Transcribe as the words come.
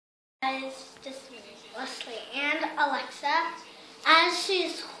Guys, this is Leslie and Alexa. As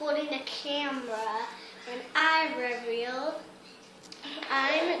she's holding the camera and I reveal,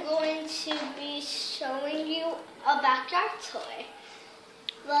 I'm going to be showing you a backyard toy.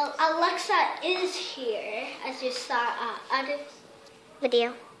 Well, Alexa is here, as you saw other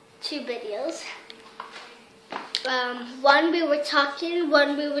two videos. One we were talking,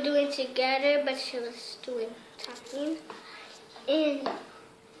 one we were doing together, but she was doing talking. And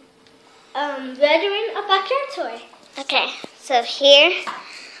we're doing a backyard toy. Okay, so here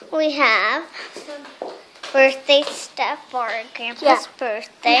we have some birthday stuff for Grandpa's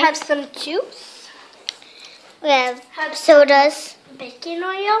birthday. We have some juice. We have sodas. Bacon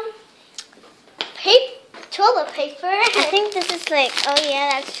oil. Toilet paper. I think this is like, oh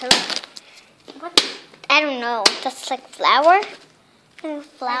yeah, that's toilet. What? I don't know. That's like flour.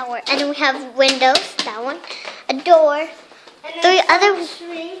 Flour. And then we have windows, that one. A door. And three other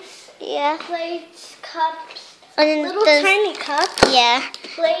drinks. Yeah. Plates, cups, and then little tiny cups. Yeah.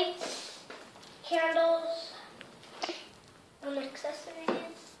 Plates, candles,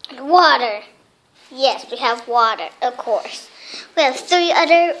 accessories. Water. Yes, we have water, of course. We have 3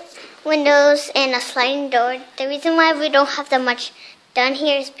 other windows and a sliding door. The reason why we don't have that much done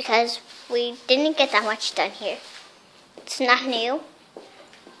here is because we didn't get that much done here. It's not new.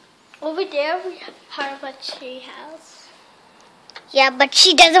 Over there we have part of a tree house. Yeah, but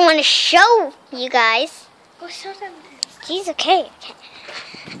she doesn't want to show you guys. Go show them. Jeez, okay.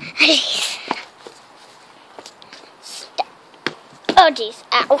 Jeez. Stop. Oh, jeez.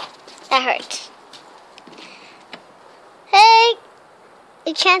 Ow. That hurts. Hey.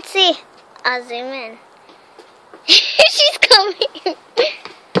 You can't see. I'll zoom in. She's coming.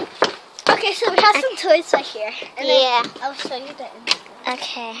 Okay, so we have some toys right here. And yeah. I'll show you the inside.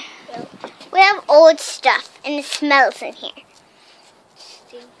 Okay. We have old stuff, and it smells in here.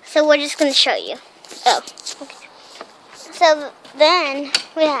 So we're just going to show you. Oh, okay. So then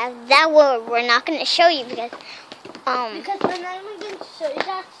we have that one we're not going to show you because we're not even going to show you.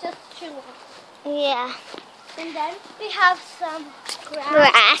 That's just too long. Yeah. And then we have some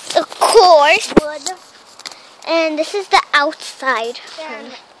grass, of course. Wood. And this is the outside.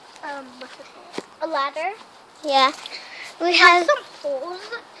 And what's it called? A ladder. Yeah. We have some holes.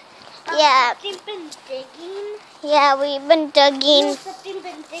 Yeah. We've been digging. Yeah, we've been digging.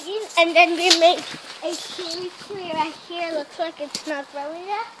 And then we made a cherry tree right here. Looks like it's not growing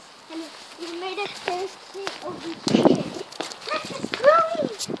yet. And we made a cherry tree over here. It's growing.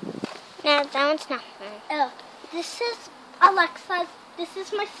 No, that one's not growing. Oh, this is Alexa's. This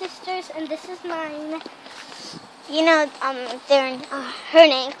is my sister's, and this is mine. You know, they're in her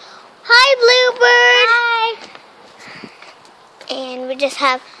name. Hi, Bluebird. Hi. And we just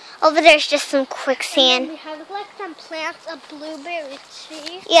have. Over there's just some quicksand. And we have like some plants, a blueberry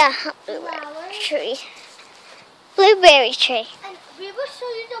tree. Yeah, blueberry tree. Blueberry tree. And we will show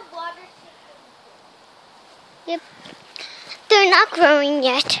you the water. Yep. They're not growing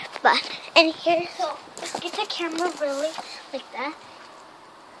yet, but and here. So let's get the camera really like that.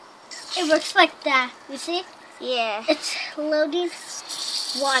 It works like that. You see? Yeah. It's loading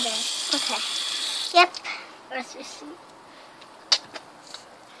water. Okay. Yep. Let's just see.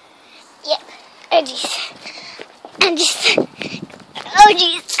 Yep. Oh jeez. And just. Oh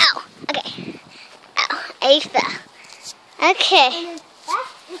jeez. Ow. Okay. Ow. I fell. Okay. And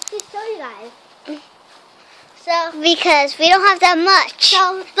that's to show you guys. So because we don't have that much.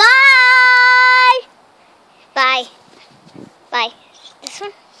 So bye. Bye. Bye. This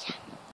one.